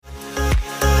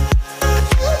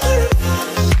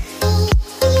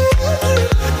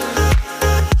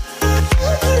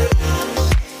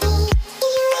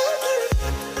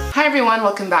everyone,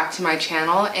 welcome back to my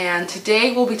channel, and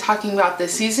today we'll be talking about the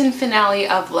season finale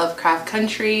of Lovecraft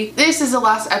Country. This is the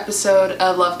last episode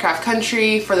of Lovecraft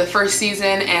Country for the first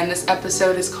season, and this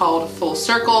episode is called Full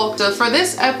Circle. So for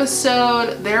this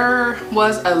episode, there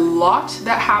was a lot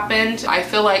that happened. I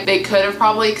feel like they could have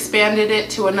probably expanded it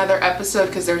to another episode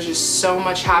because there's just so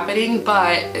much happening,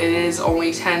 but it is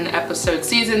only 10 episode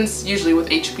seasons, usually with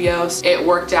HBOs. It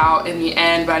worked out in the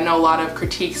end, but I know a lot of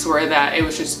critiques were that it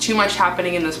was just too much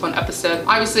happening in this one episode.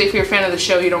 Obviously, if you're a fan of the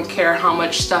show, you don't care how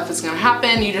much stuff is going to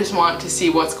happen, you just want to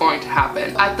see what's going to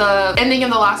happen. At the ending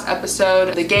of the last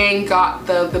episode, the gang got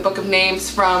the Book of Names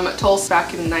from Tulsa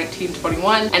back in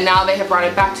 1921, and now they have brought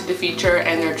it back to the future,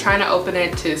 and they're trying to open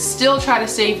it to still try to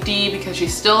save Dee because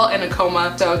she's still in a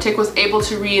coma. So Tick was able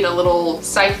to read a little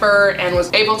cipher and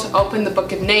was able to open the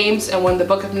Book of Names, and when the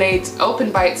Book of Names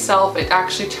opened by itself, it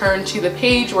actually turned to the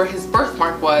page where his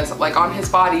birthmark was, like on his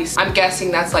body. So I'm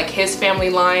guessing that's like his family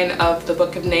line of the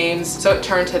Book of Names, so it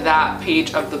turned to that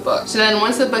page of the book. So then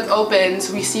once the book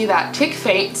opens, we see that Tick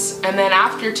faints, and then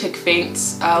after Tick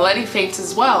faints, Letty faints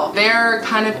as well. They're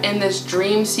kind of in this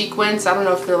dream sequence. I don't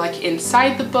know if they're like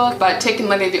inside the book, but Tick and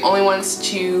Letty are the only ones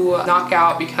to knock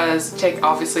out because Tick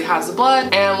obviously has the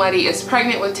blood, and Letty is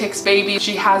pregnant with Tick's baby.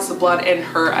 She has the blood in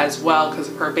her as well because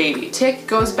of her baby. Tick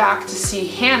goes back to see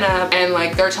Hannah, and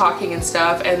like they're talking and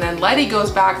stuff, and then Letty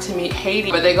goes back to meet Haiti,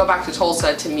 but they go back to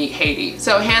Tulsa to meet Haiti.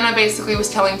 So Hannah basically was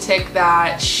telling Tick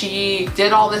that she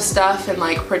did all this stuff and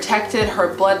like protected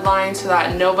her bloodline so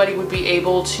that nobody would be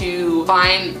able to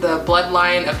find the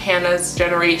bloodline of Hannah's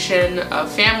generation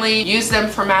of family, use them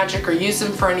for magic or use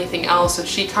them for anything else. So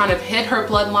she kind of hid her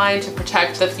bloodline to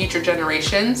protect the future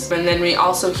generations. And then we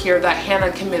also hear that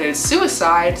Hannah committed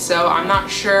suicide, so I'm not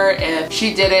sure if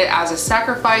she did it as a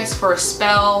sacrifice for a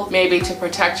spell, maybe to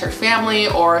protect her family,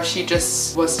 or if she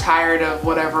just was tired of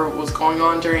whatever was going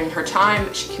on during her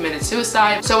time, she committed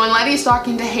suicide. So when Letty's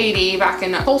talking to Haiti back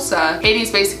in Tulsa,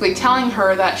 Haiti's basically telling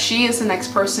her that she is the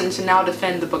next person to now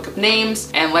defend the Book of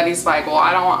Names, and Letty's like, well,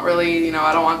 I don't want really,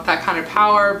 I don't want that kind of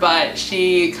power, but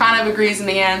she kind of agrees in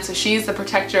the end. So she's the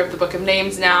protector of the Book of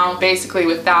Names now. Basically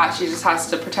with that, she just has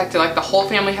to protect it like the whole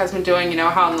family has been doing. You know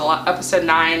how in the episode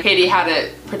 9, Haiti had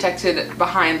it protected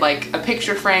behind like a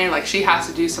picture frame, like she has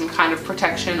to do some kind of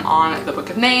protection on the Book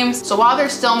of Names. So while they're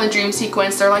still in the dream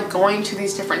sequence, they're like going to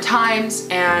these different times,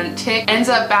 and Tick ends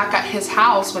up back at his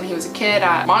house when he was a kid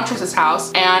at Montrose's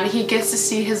house, and he gets to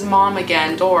see his mom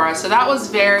again, Dora. So that was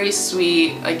very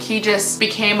sweet. Like he just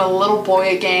became a little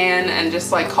boy again and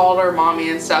just like called her mommy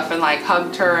and stuff and like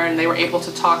hugged her, and they were able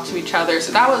to talk to each other.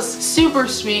 So that was super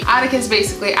sweet. Atticus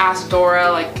basically asked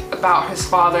Dora like about his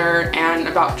father and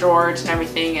about George and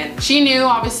everything, and she knew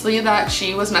obviously that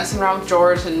she was messing around with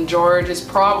George, and George is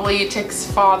probably Tick's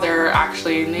father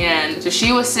actually in the end. So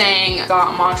she was saying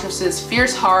got Montrose's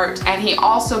fierce heart, and he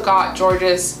also got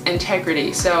George's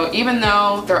integrity. So even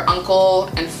though their uncle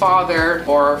and father,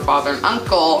 or father and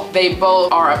uncle, they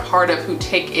both are a part of who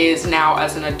Tick is now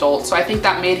as an adult. So I think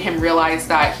that made him realize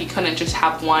that he couldn't just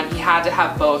have one, he had to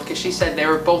have both, because she said they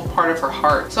were both part of her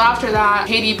heart. So after that,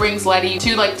 Haiti brings Letty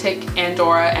to like Tick and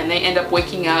Dora, and they end up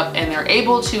waking up, and they're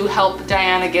able to help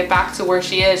Diana get back to where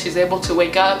she is. She's able to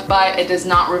wake up, but it does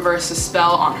not reverse the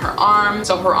spell on her arm.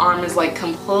 So her arm is like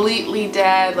completely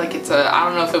dead. Like it's I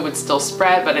don't know if it would still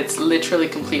spread, but it's literally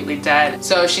completely dead.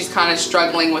 So she's kind of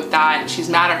struggling with that, and she's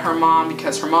mad at her mom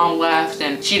because her mom left,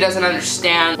 and she doesn't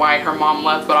understand why her mom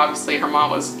left, but obviously her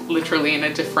mom was literally in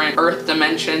a different earth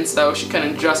dimension, so she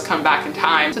couldn't just come back in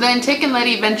time. So then Tick and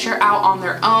Letty venture out on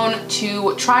their own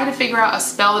to try to figure out a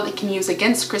spell that they can use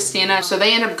against Christina. So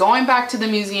they end up going back to the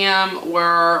museum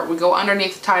where we go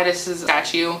underneath Titus's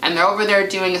statue, and they're over there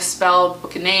doing a spell,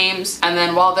 Book of Names, and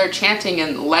then while they're chanting,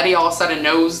 and Letty all of a sudden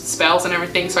knows spells and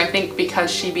everything. So I think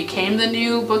because she became the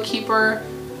new bookkeeper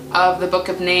of the Book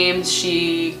of Names,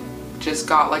 she just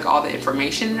got like all the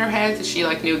information in her head, so she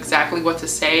like knew exactly what to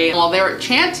say. And while they were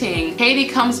chanting, Haiti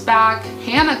comes back,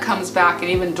 Hannah comes back, and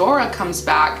even Dora comes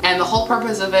back, and the whole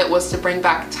purpose of it was to bring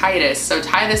back Titus. So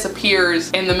Titus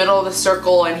appears in the middle of the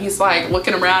circle, and he's like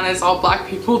looking around, and it's all black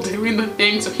people doing the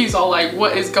thing, so he's all like,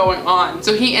 what is going on?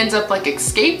 So he ends up like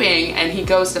escaping, and he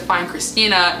goes to find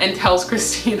Christina and tells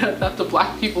Christina that the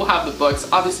black people have the books.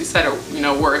 Obviously said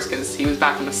it, worse because he was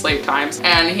back in the slave times,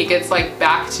 and he gets like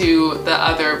back to the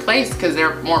other place because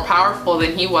they're more powerful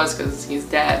than he was because he's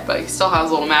dead, but he still has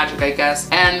a little magic, I guess.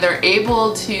 And they're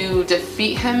able to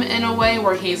defeat him in a way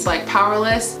where he's like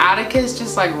powerless. Atticus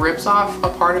just like rips off a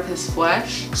part of his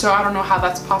flesh. So I don't know how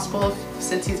that's possible if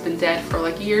since he's been dead for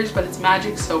like years, but it's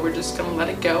magic, so we're just gonna let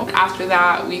it go. After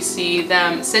that, we see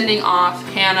them sending off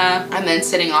Hannah, and then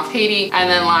sending off Haiti, and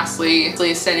then lastly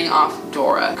sending off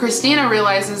Dora. Christina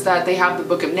realizes that they have the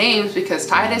Book of Names because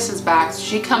Titus is back. So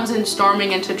she comes in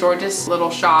storming into George's little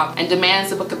shop and demands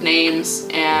the Book of Names,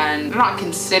 and they're not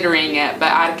considering it,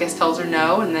 but Atticus tells her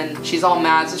no, and then she's all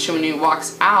mad. So when she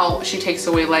walks out, she takes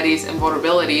away Letty's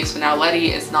invulnerability. So now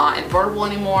Letty is not invulnerable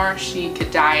anymore. She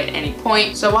could die at any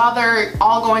point. So while they're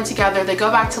all going together, they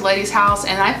go back to Letty's house,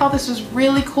 and I thought this was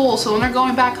really cool. So when they're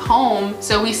going back home,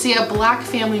 so we see a black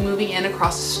family moving in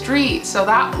across the street. So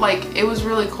that, like, it was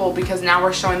really cool because now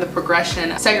we're showing the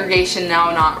progression. Segregation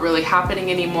now not really happening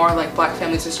anymore. Like, black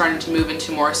families are starting to move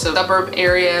into more suburb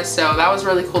areas. So that was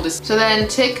really cool to see. So then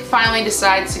Tick finally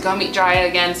decides to go meet Jaya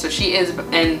again. So she is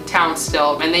in town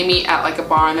still, and they meet at like a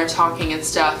bar and they're talking and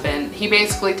stuff, and he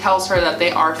basically tells her that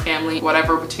they are family.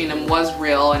 Whatever between them was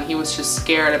real, and he was just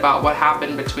scared about what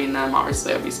happened between them.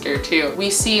 Obviously I'd be scared too. We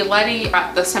see Letty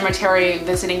at the cemetery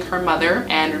visiting her mother,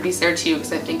 and Ruby's there too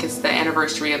because I think it's the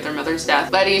anniversary of their mother's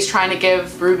death. Letty's trying to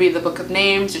give Ruby the Book of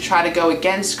Names to try to go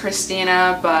against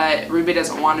Christina, but Ruby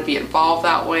doesn't want to be involved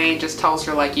that way. Just tells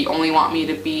her like, you only want me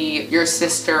to be your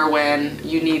sister when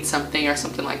you need something or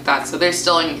something like that. So they're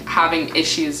still having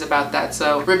issues about that.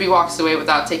 So Ruby walks away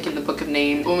without taking the Book of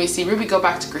Names. When we see Ruby go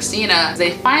back to Christina,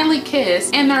 they finally kiss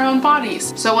in their own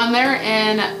bodies. So when they're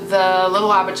in the little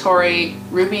laboratory,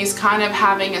 Ruby's kind of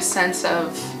having a sense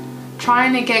of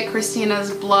trying to get Christina's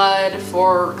blood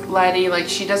for Letty. Like,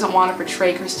 she doesn't want to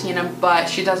betray Christina, but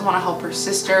she doesn't want to help her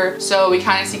sister. So we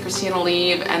kind of see Christina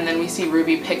leave, and then we see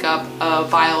Ruby pick up a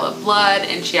vial of blood,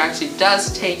 and she actually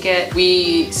does take it.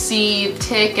 We see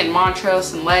Tick and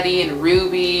Montrose and Letty and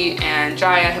Ruby and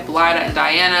Jaya, Hippolyta, and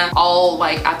Diana all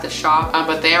like at the shop,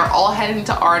 but they are all heading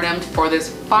to Artem for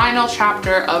this final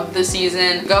chapter of the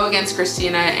season. Go against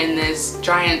Christina in this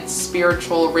giant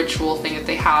spiritual ritual thing that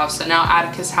they have. So now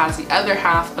Atticus has the other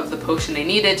half of the potion they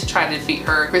needed to try to defeat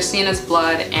her, Christina's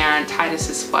blood and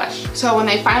Titus's flesh. So when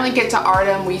they finally get to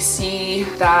Artem, we see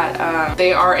that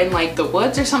they are in like the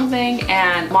woods or something,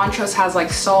 and Montrose has like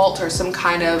salt or some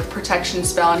kind of protection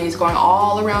spell, and he's going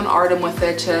all around Artem with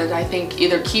it to, I think,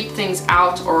 either keep things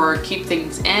out or keep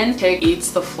things in. Tig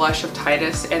eats the flesh of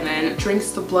Titus and then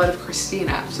drinks the blood of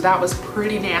Christina. So that was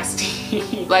pretty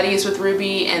nasty. Letty is with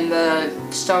Ruby in the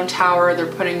stone tower. They're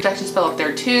putting a protection spell up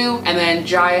there too, and then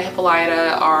Jaya, Hippolyta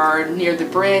are near the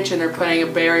bridge and they're putting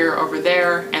a barrier over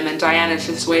there, and then Diana's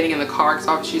just waiting in the car because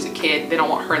obviously she's a kid. They don't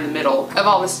want her in the middle of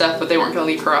all this stuff, but they weren't gonna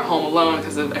leave her at home alone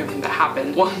because of everything that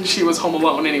happened. Well, she was home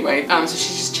alone anyway. So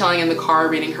she's just chilling in the car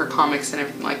reading her comics and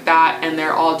everything like that, and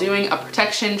they're all doing a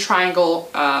protection triangle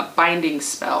binding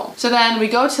spell. So then we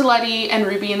go to Letty and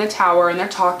Ruby in the tower, and they're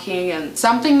talking, and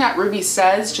something that Ruby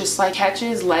says just like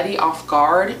catches Letty off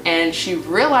guard, and she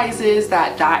realizes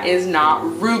that that is not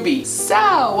Ruby.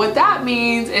 So what that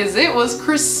means is it was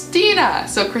Christina.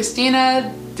 So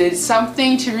Christina did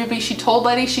something to Ruby. She told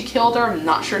Letty she killed her. I'm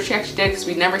not sure if she actually did because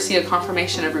we never see a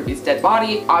confirmation of Ruby's dead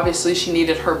body. Obviously she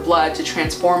needed her blood to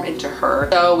transform into her.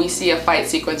 So we see a fight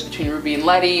sequence between Ruby and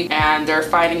Letty, and they're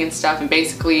fighting and stuff, and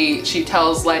basically she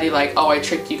tells Letty like, oh, I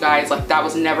tricked you guys, like that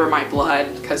was never my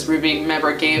blood, because Ruby,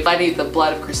 remember, gave Letty the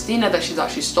blood of Christina that she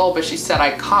thought she stole, but she said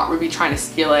I caught Ruby trying to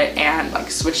steal it and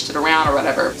like switched it around or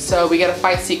whatever. So we get a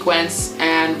fight sequence,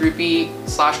 and Ruby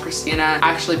 / Christina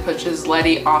actually pushes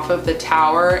Letty off of the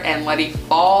tower, and Letty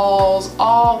falls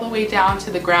all the way down to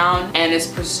the ground and is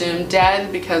presumed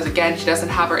dead because, again, she doesn't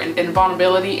have her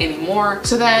invulnerability anymore.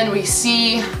 So then we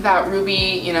see that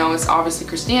Ruby, you know, is obviously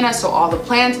Christina, so all the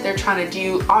plans that they're trying to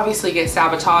do obviously get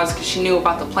sabotaged because she knew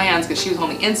about the plans because she was on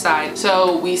the inside.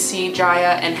 So we see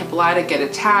Jaya and Hippolyta get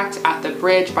attacked at the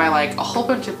bridge by like a whole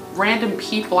bunch of random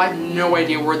people. I have no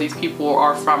idea where these people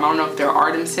are from. I don't know if they're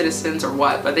Artem citizens or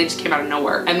what, but they just came out of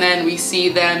nowhere. And then we see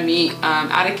them meet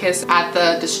Atticus at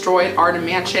the destroyed Artem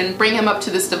mansion, bring him up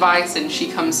to this device, and she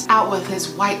comes out with his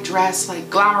white dress like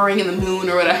glowering in the moon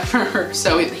or whatever.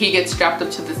 So he gets strapped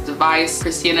up to this device.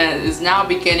 Christina is now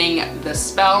beginning the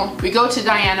spell. We go to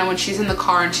Diana when she's in the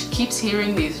car and she keeps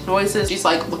hearing these noises. She's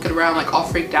like looking around like all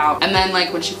freaked out, and then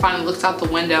like when she finally looks out the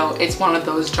window, it's one of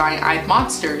those giant-eyed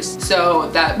monsters. So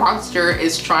that monster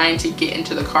is trying to get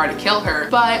into the car to kill her,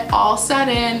 but all of a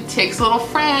sudden Tick's little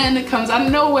friend comes out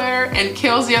of nowhere and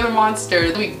kills the other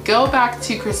monster. We go back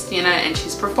to Christina and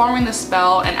she's performing the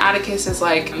spell, and Atticus is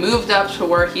like moved up to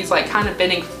where he's like kind of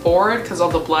bending forward because all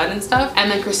the blood and stuff, and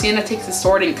then Christina takes his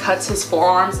sword and cuts his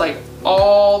forearms like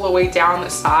all the way down the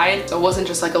side. So it wasn't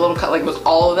just like a little cut, like it was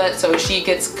all of it. So she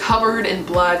gets covered in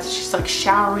blood. She's like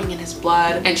showering in his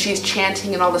blood and she's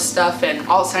chanting and all this stuff, and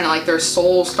all of a sudden like their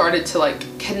souls started to like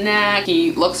connect.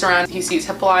 He looks around, he sees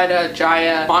Hippolyta,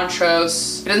 Jaya,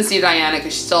 Montrose. He doesn't see Diana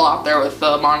because she's still out there with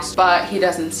the monster, but he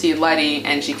doesn't see Letty,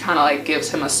 and she kind of like gives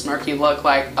him a smirky look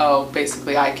like, oh,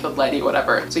 basically I killed Letty,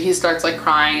 whatever. So he starts like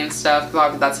crying and stuff because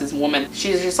obviously that's his woman.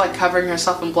 She's just like covering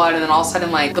herself in blood, and then all of a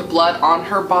sudden like the blood on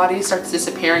her body starts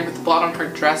disappearing, but the blood on her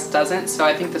dress doesn't. So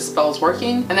I think the spell's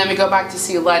working. And then we go back to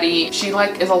see Letty. She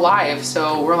like is alive.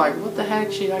 So we're like, what the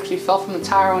heck? She actually fell from the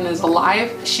tower and is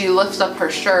alive. She lifts up her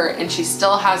shirt and she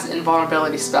still has an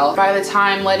invulnerability spell. By the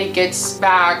time Letty gets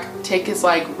back, Tick is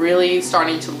like really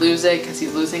starting to lose it because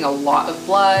he's losing a lot of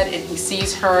blood, and he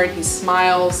sees her and he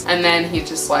smiles, and then he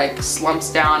just like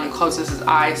slumps down and closes his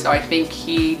eyes. So I think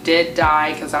he did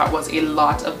die because that was a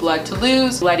lot of blood to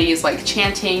lose. Letty is like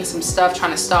chanting some stuff,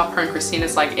 trying to stop her, and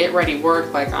Christina's like, it ready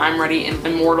worked, like I'm ready and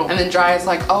immortal. And then Jaya's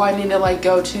like, oh, I need to like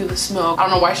go to the smoke. I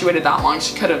don't know why she waited that long.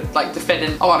 She could have like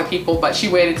defended a lot of people, but she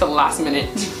waited till the last minute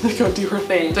to go do her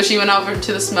thing. So she went over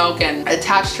to the smoke and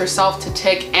attached herself to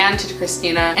Tick and to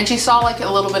Christina, and she saw like a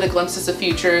little bit of glimpses of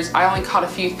futures. I only caught a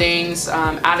few things.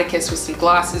 Atticus with some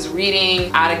glasses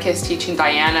reading, Atticus teaching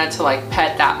Diana to like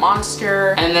pet that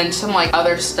monster, and then some like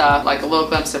other stuff, like a little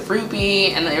glimpse of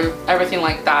Ruby and everything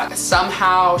like that.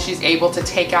 Somehow she's able to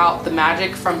take out the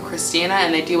magic from Christina,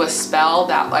 and they do a spell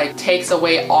that like takes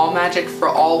away all magic for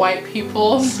all white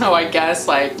people. So I guess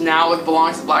like now it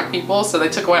belongs to black people. So they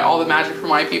took away all the magic from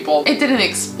white people. It didn't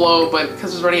explode, but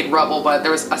because it was already in rubble, but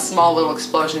there was a small little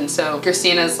explosion. So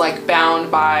Christina's like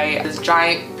bound by this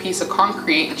giant piece of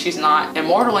concrete, and she's not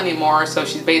immortal anymore. So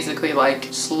she's basically like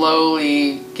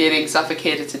slowly getting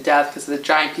suffocated to death because of the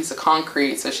giant piece of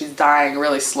concrete. So she's dying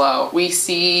really slow. We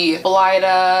see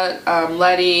Hippolyta,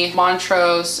 Letty,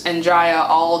 Montrose, and Jaya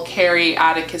all carry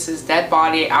Atticus's dead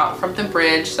body out from the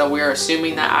bridge. So we're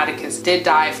assuming that Atticus did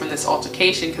die from this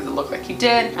altercation because it looked like he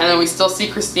did. And then we still see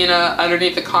Christina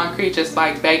underneath the concrete just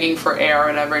like begging for air or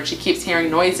whatever, and she keeps hearing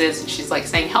noises and she's like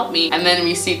saying, help me. And then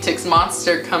we see Tick's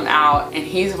monster come out and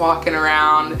he's walking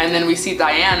around, and then we see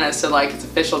Diana. So like it's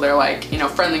official, they're like, you know,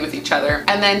 friendly with each other.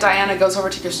 And then Diana goes over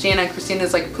to Christina, and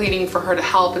Christina's like pleading for her to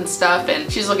help and stuff,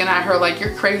 and she's looking at her like,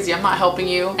 you're crazy, I'm not helping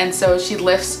you. And so she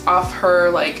lifts off her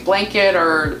like blanket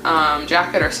or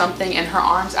jacket or something, and her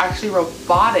arm's actually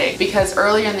robotic, because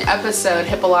earlier in the episode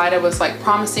Hippolyta was like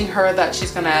promising her that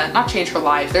she's gonna not change her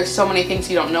life. There's so many things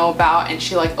you don't know about, and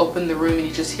she like opened the room and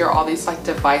you just hear all these like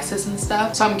devices and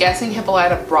stuff. So I'm guessing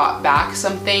Hippolyta brought back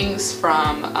some things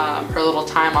from her little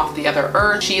time off the other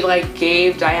Earth. She like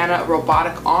gave Diana a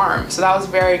robotic arm, so that was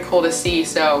very cool to see.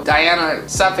 So Diana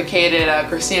suffocated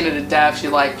Christina to death. She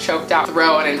like choked out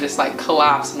throat and just like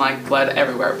collapsed and like bled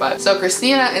everywhere. But so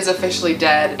Christina is officially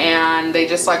dead, and they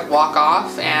just like walk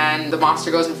off, and the monster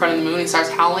goes in front of the moon and starts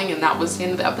howling, and that was the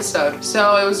end of the episode.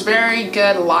 So it was very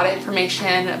good, a lot of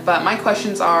information. But my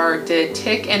questions are, did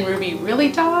Tick and Ruby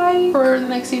really die for the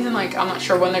next season? Like I'm not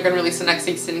sure when they're gonna release the next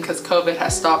season because COVID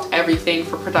has stopped everything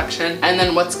for production. And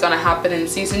then what's gonna happen in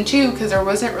season 2, because there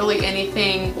wasn't really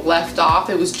anything left off.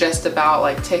 It was just about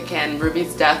like Tick and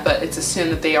Ruby's death, but it's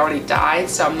assumed that they already died.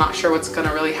 So I'm not sure what's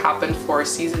gonna really happen for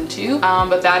season 2.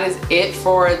 But that is it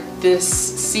for this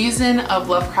season of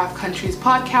Lovecraft Country's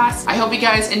podcast. I hope you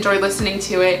guys enjoyed listening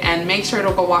to it, and make sure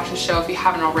to go watch the show if you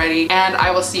haven't already. And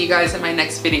I will see you guys in my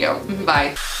next video.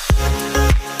 Bye.